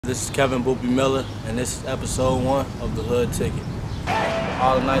This is Kevin Boopie Miller, and this is episode 1 of The Hood Ticket.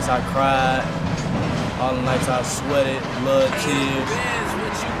 All the nights I cried, all the nights I sweated, blood, tears,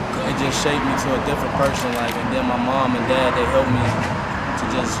 it just shaped me to a different person. And then my mom and dad, they helped me to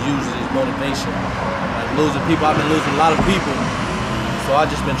just use it as motivation. Losing people, I've been losing a lot of people, so I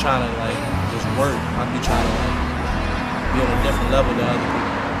just been trying to just work. I've been trying to be on a different level than other people.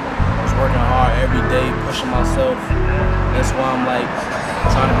 I was working hard every day, pushing myself. That's why I'm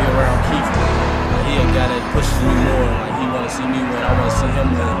trying to be around Keith. He a guy that pushes me more. He want to see me win. I want to see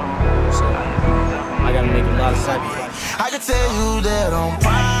him win. So I got to make a lot of sacrifices. I can tell you that I'm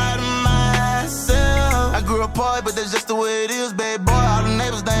proud of myself. I grew up poor, but that's just the way it is, baby boy. All the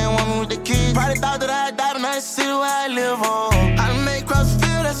neighbors, they ain't want me with the kids. Probably thought that I'd die, but now they see where I live on. I done made cross the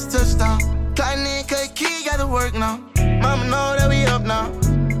field, that's a touchdown. Cotton in K, got to work now. Mama know that we up now.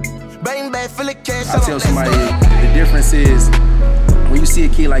 Bang back, fill it cash. I tell somebody the difference is when you see a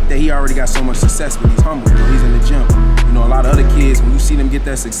kid like that, he already got so much success, but he's humble. He's in the gym. A lot of other kids, when you see them get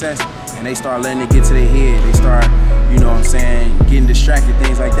that success and they start letting it get to their head, they start, getting distracted,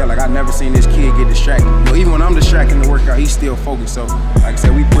 things like that. I never seen this kid get distracted. Even when I'm distracted in the workout, he's still focused. So, like I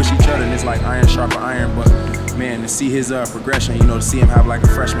said, we push each other, and it's like iron sharper iron. But man, to see his progression, to see him have a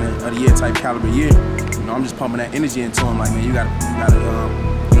freshman of the year type caliber year, I'm just pumping that energy into him. Man, you gotta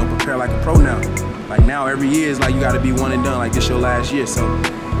prepare like a pro now. Now every year is you gotta be one and done. This your last year. So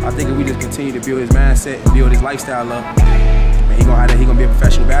I think if we just continue to build his mindset and build his lifestyle up, man, he gonna be a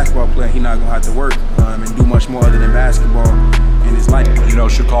professional basketball player. He not gonna have to work and do much more other than basketball in his life.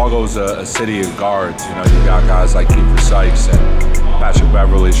 Chicago's a city of guards. You got guys like Kiefer Sykes and Patrick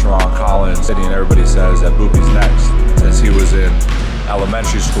Beverly, Sharon Collins, and everybody says that Boopie's next. Since he was in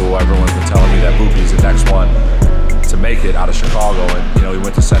elementary school, everyone's been telling me that Boopie's the next one to make it out of Chicago. And he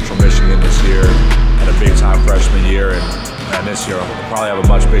went to Central Michigan this year, had a big time freshman year, and this year he'll probably have a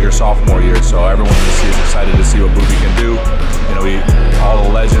much bigger sophomore year. So everyone is excited to see what Boopie can do. All the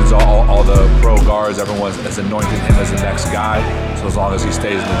legends, all the pro guards, everyone's anointed him as the next guy. So as long as he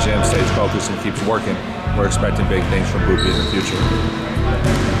stays in the gym, stays focused, and keeps working, we're expecting big things from Boopie in the future.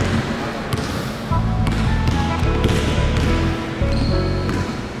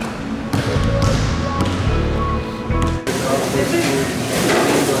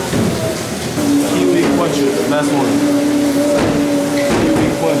 Last one.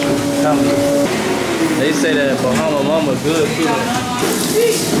 Big puncher. They say that Bahama Mama good too.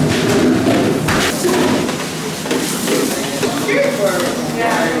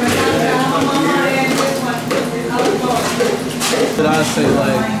 But I say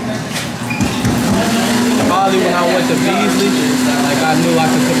probably when I went to Beasley, I knew I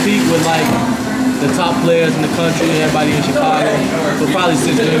could compete with the top players in the country, everybody in Chicago. But probably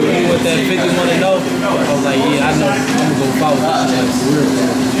since when you went that 51-0, I was yeah, I know I'm gonna go fight with this shit for real.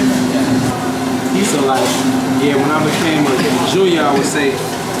 So when I became a junior, I would say,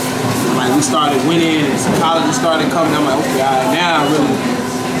 we started winning and some colleges started coming. I'm okay, all right, now I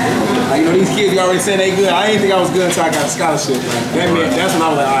really, these kids already said they good. I didn't think I was good until I got a scholarship. That meant, that's when I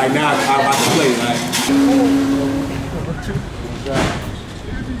was all right, now I can play.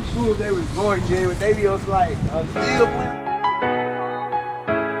 Cool, they was going, Jay, but they was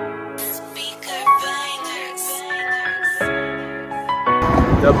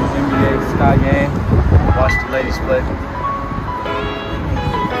WNBA Sky game. Watch the ladies play.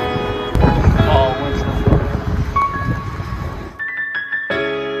 All winter.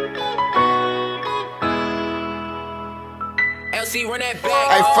 LC, run that back.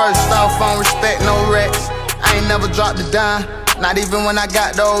 Hey, first off, on respect, no wrecks. I ain't never dropped a dime, not even when I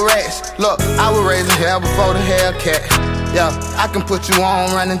got those racks. Look, I was raising hell before the Hellcat. Yeah, I can put you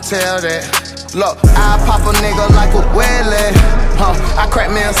on, run and tell that. Look, I pop a nigga like a wheelie. I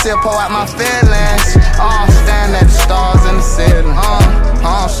crack me a sip, pour out my feelings. Stand at the stars in the ceiling.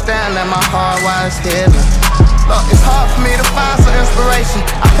 Stand at my heart while it's healing. Look, it's hard for me to find some inspiration.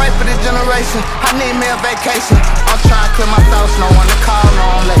 I pray for this generation, I need me a vacation. I'm trying to clear my thoughts, no one to call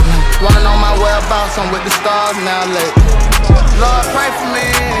on lately. Wanna know my whereabouts, I'm with the stars now lately. Lord, pray for me.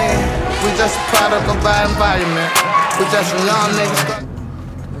 We just a product of our environment. We just some young niggas.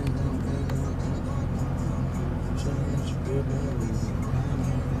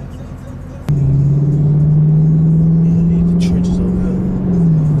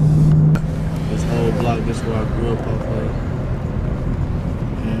 This is where I grew up,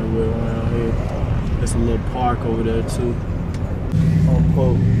 and we're around here. There's a little park over there too. On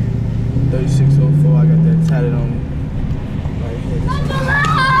quote 3604, I got that tatted on me. Right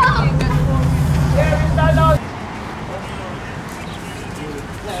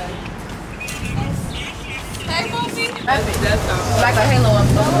Hey, Boopie. That's like a halo up.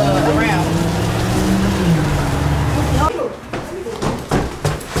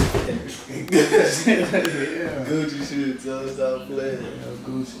 Gucci shit, so stop playing.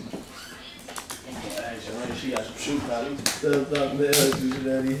 Gucci. She got some shoe powder. Stop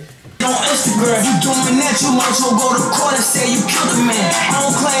playing. On Instagram, you doing that, you might as well go to court and say you killed a man. I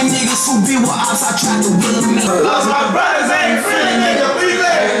don't claim niggas who be with ops, I tried to will a man. Lost my brothers, ain't friendly, nigga, we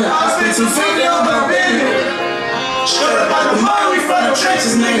lit. I spent 250 on my business. Straight up like the money, we from the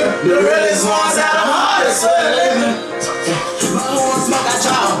trenches, nigga. The realest ones out of hardest way of living. My own smoke, I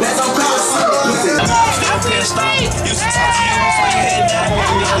try to bet on cars. I can't stop. Used to talk to you before you head down.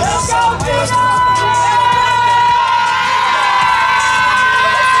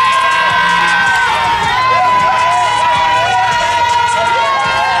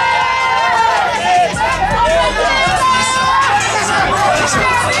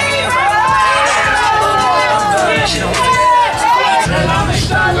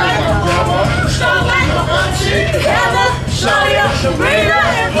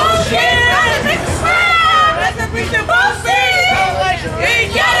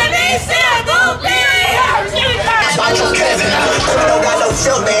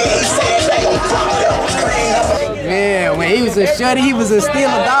 Yeah, when he was a shutty, he was still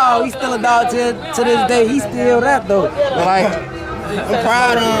a dog. He's still a dog to this day. He's still that though. But like, I'm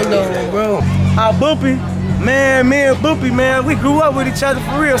proud of him though, bro. Our Boopie, man, me and Boopie, man, we grew up with each other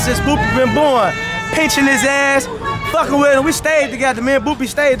for real since Boopie been born. Pinching his ass, fucking with him. We stayed together, me and Boopie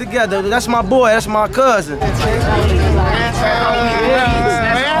stayed together. That's my boy, that's my cousin. It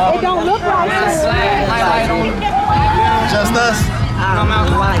don't look like us. Just us?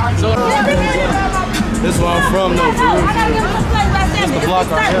 This is where I'm from though, for real. That's the block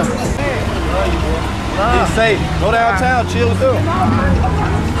right here. Be safe. Go downtown, chill with them.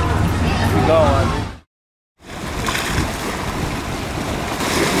 We going,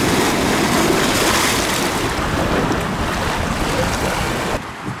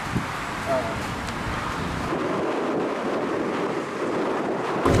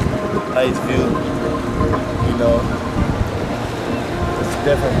 nice view, you know, it's a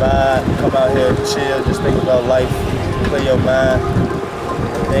different vibe. Come out here, chill, just think about life, play your mind.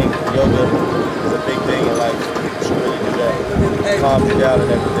 I think yoga is a big thing in life. You should really do that. Calm you down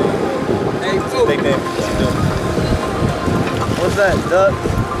and everything. It's a big thing for you to do. What's that, Doug?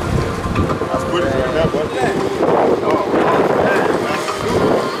 That's pretty right now,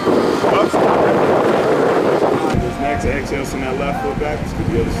 Next, exhale, send that left foot back to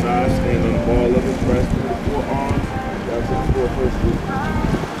the other side. Stand on the ball of it, press with the forearms. That's it, first group.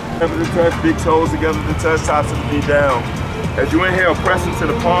 Together to touch, big toes together to touch, tops of the feet down. As you inhale, press into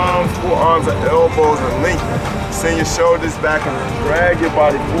the palms, forearms and elbows and lengthen. Send your shoulders back and drag your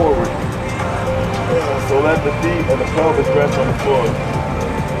body forward. So let the feet and the pelvis rest on the floor.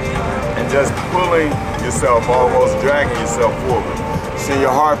 And just pulling yourself, almost dragging yourself forward. Send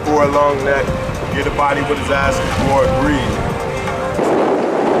your heart forward along that. Get the body what it's asking for, breathe.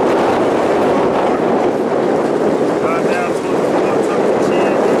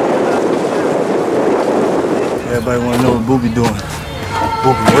 Everybody want to know what Boopie doing.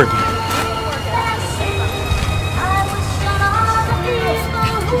 Boopie working.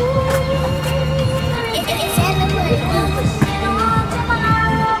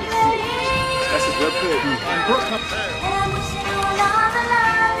 That's a good pick.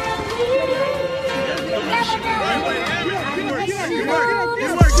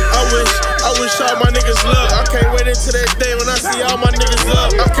 I wish all my niggas luck. I can't wait until that day when I see all my niggas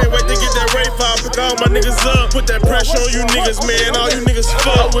up. I can't wait to get that rave file, pick all my niggas up. Put that pressure on you niggas, man. All you niggas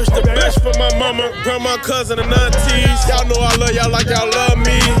fuck. I wish the best for my mama, grandma, cousin, and aunties. Y'all know I love y'all like y'all love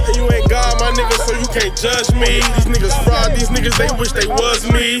me. And you ain't God, my nigga, so you can't judge me. These niggas fraud, these niggas, they wish they was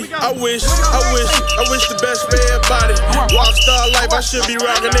me. I wish the best for everybody. Rockstar life, I should be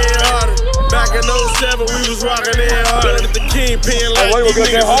rockin' it harder. Back in 07, we was rockin' it harder. Blood at the kingpin like these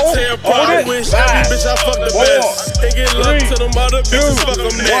niggas would tear apart. I wish every bitch I fuck the best. And get luck to them other bitches, fuck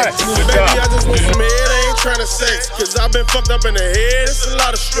them next. Baby, I just want some head, I ain't tryna sex. Cause I been fucked up in the head, it's a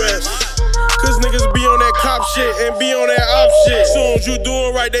lot of stress. Cause niggas be on that cop shit and be on that op shit. Soon as you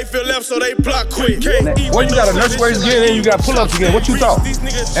doing right, they feel left, so they plot quick. Well, you got a nurse raise again, and you got pull-ups again. What you thought?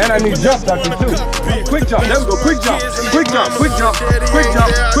 And I need jump doctor too. Quick jump, let's go. Quick jump, quick jump, quick jump, quick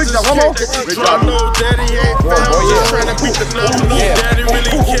jump, quick jump. One more. I know daddy ain't found, just tryna beat the number. No daddy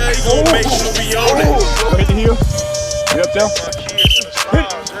really care, he gon' make sure we on it. Hit the heel. Get up there. Hit.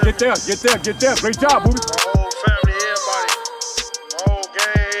 Get there, get there, get there. Great job, Boopie. Whole family, everybody. Whole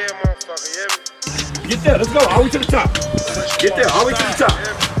gang, motherfucker, you hear me? Get there, let's go. All the way to the top. Get there, all the way to the top.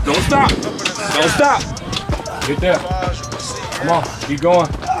 Don't stop. Don't stop. Get there. Come on, keep going.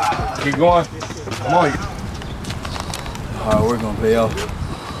 Keep going. Come on. Hard work gonna pay off.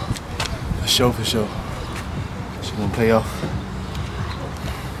 sure, for sure. She gonna pay off.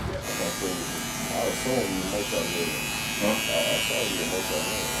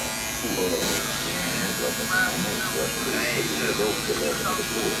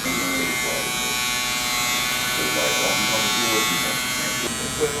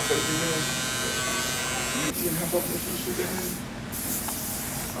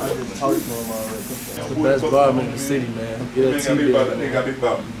 I just talked to him already. It's the best barber in the city, man. Get a T-Baby.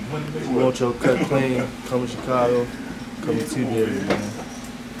 You want your cut clean, come to Chicago, come to T-Baby, man.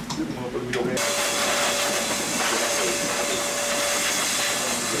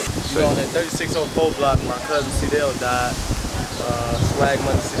 So on that 3604 block, my cousin CDL died. Swag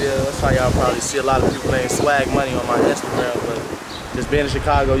Money CDL. That's why y'all probably see a lot of people named Swag Money on my Instagram. But just being in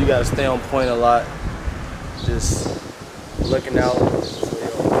Chicago, you gotta stay on point a lot. Just looking out for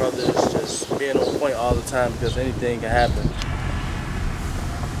your brothers, just being on point all the time because anything can happen.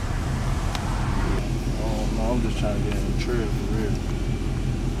 Oh no, I'm just trying to get in the trail for real.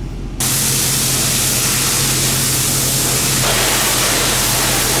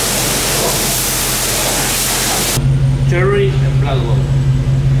 Cherry and black gold.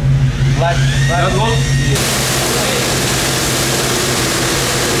 Black gold?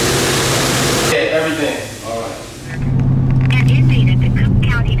 Yeah, everything. An inmate at the Cook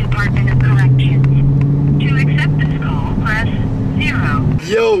County Department of Corrections. To accept this call, press 0.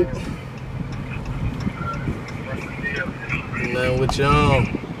 Yo! Man, what you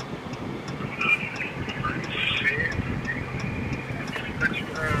on?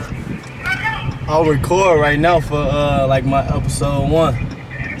 I'll record right now for like my episode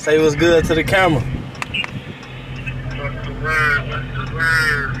 1. Say what's good to the camera. What's the word?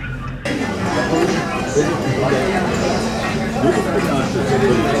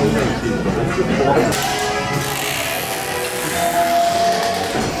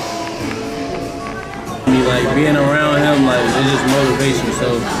 Like being around him, like it's just motivation.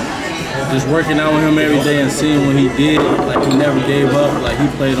 So just working out with him every day and seeing what he did, like he never gave up. Like he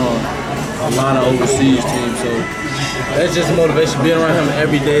played on a lot of overseas teams, so that's just motivation. Being around him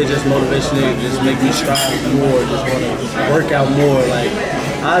every day is just motivation. It just make me strive more, just want to work out more. Like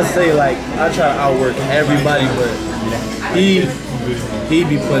I say, like I try to outwork everybody, but he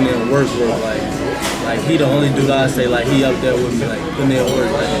be putting in work. Like he the only dude I say like he up there with me, like putting in work.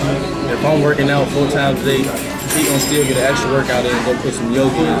 Like if I'm working out 4 times a day, he gonna still get an extra workout in and go put some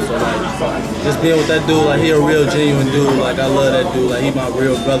yoga in. So like, just being with that dude, like he a real genuine dude. Like I love that dude. Like he my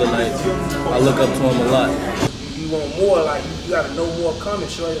real brother. Like I look up to him a lot. You want more? Like you gotta know more coming,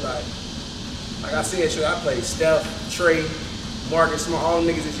 shorty. Like I said, shorty, I played Steph, Trey, Marcus Smart, all them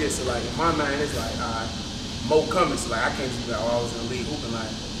niggas and shit. So like in my mind, it's like more coming. So like I can't just be like, oh, I was in the league hooping. Like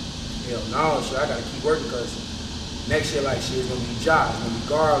hell no, shit, I gotta keep working because next year like shit is gonna be job, it's gonna be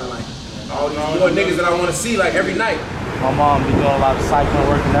guard, and like. All these more niggas that I want to see like every night. My mom be doing a lot of cycling,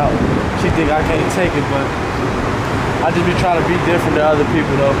 working out. She think I can't take it, but I just be trying to be different than other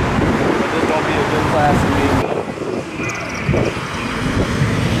people though. But this gonna be a good class for me.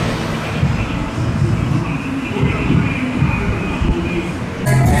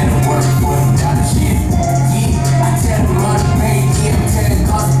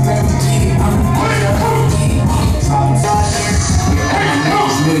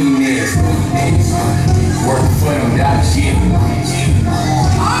 Work for them, that shit. Work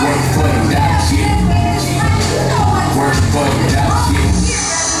for them, that shit. Work for them, that shit.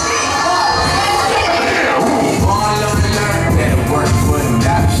 All of the learn, better work for them,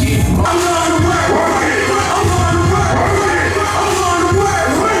 that shit. I'm going to work. I'm going to work. I'm going to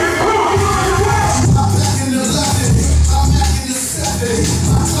work. I'm back in the 11. I'm back in the 7.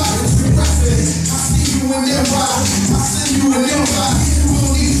 I'm talking to the rest of it. I see you in their body. I see you in their body.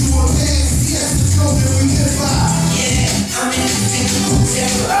 We'll need you a man. Yes, go there, we get by. Yeah, I'm in the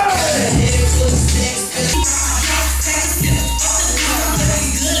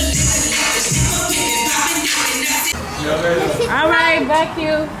all right, back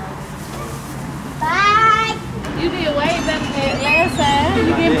you. Bye. You did way better than last time.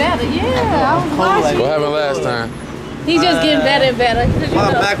 You get better, yeah. I was watching. What happened last time? He just getting better and better.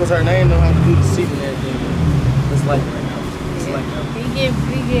 My back was her name, know how to do the seat and everything. It's like right now. It's like that. He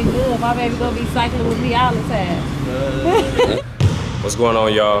get good. My baby gonna be cycling with me all the time. What's going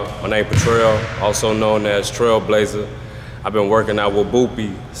on, y'all? My name is Patrell, also known as Trailblazer. I've been working out with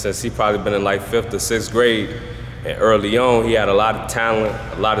Boopie since he probably been in like 5th or 6th grade. And early on, he had a lot of talent,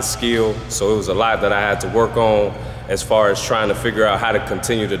 a lot of skill, so it was a lot that I had to work on as far as trying to figure out how to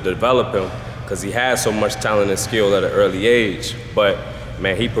continue to develop him, because he had so much talent and skill at an early age. But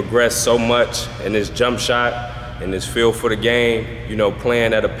man, he progressed so much in his jump shot, in his feel for the game, you know,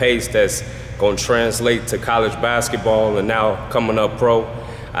 playing at a pace that's gonna translate to college basketball and now coming up pro.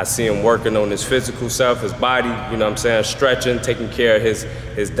 I see him working on his physical self, his body, you know what I'm saying, stretching, taking care of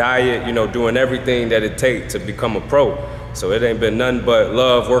his diet, you know, doing everything that it takes to become a pro. So it ain't been nothing but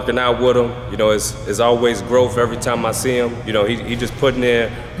love working out with him. You know, it's always growth every time I see him. You know, he just putting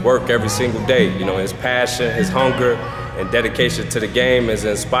in work every single day. You know, his passion, his hunger, and dedication to the game is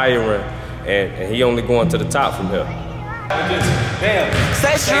inspiring, and he only going to the top from here. Damn.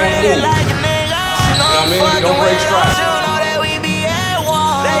 Say she really like a nigga. You know what I mean? Don't break stride. She don't know that we be at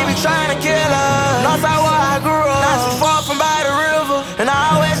war. They be trying to kill us. Northside where I grew up. Not too far from by the river. And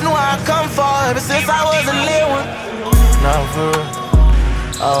I always knew I'd come far ever since I was a little one. Nah, for real.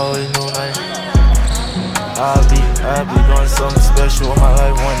 I always knew like I'll be doing something special with my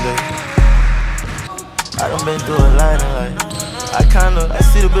life one day. I done been through a lot of like I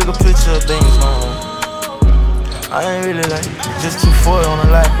see the bigger picture of things, man. I ain't really like just too forward on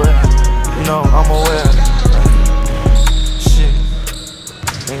the life, but you know, I'm aware. Shit.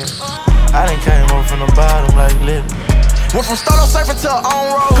 Yeah. I done came up from the bottom like little. Went from start-up surfing to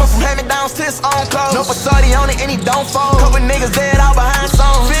on road. Come from hand-me-downs to his own clothes. No facade on it and he don't fold. Couple niggas dead out behind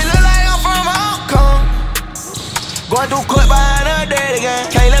songs. Feeling like I'm from Hong Kong. Going through court behind her dead again.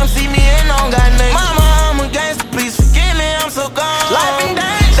 Can't let them see me and don't got nothing. Mama, I'm a gangster, please forgive me, I'm so gone. Life be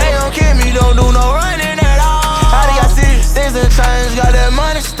dangerous. They don't kill me, don't do no running at all. How do y'all see things that change? Got that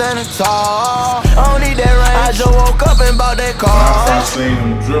money standing tall. I don't need that rain. I just woke up and bought that car. I seen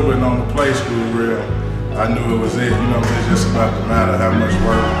him dribbling on the play school real. I knew it was it, you know, it's just about the matter how much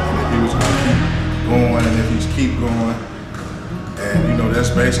work, and if he was gonna keep going, and if he's keep going, and you know,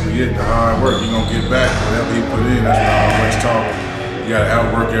 that's basically it, the hard work, you're gonna get back, whatever he put in, that's what I always talk. You gotta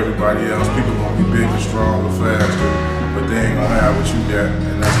outwork everybody else, people gonna be bigger, stronger, faster, but they ain't gonna have what you got,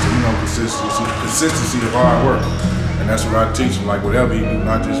 and that's the, you know, consistency of hard work, and that's what I teach them, like whatever you do,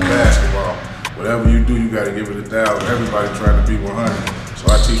 not just basketball, whatever you do, you gotta give it 1,000, everybody trying to be 100. So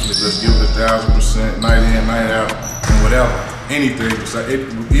I teach them to just give it 1,000%, night in, night out, and whatever, anything.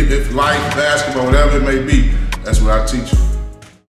 If life, basketball, whatever it may be, that's what I teach them.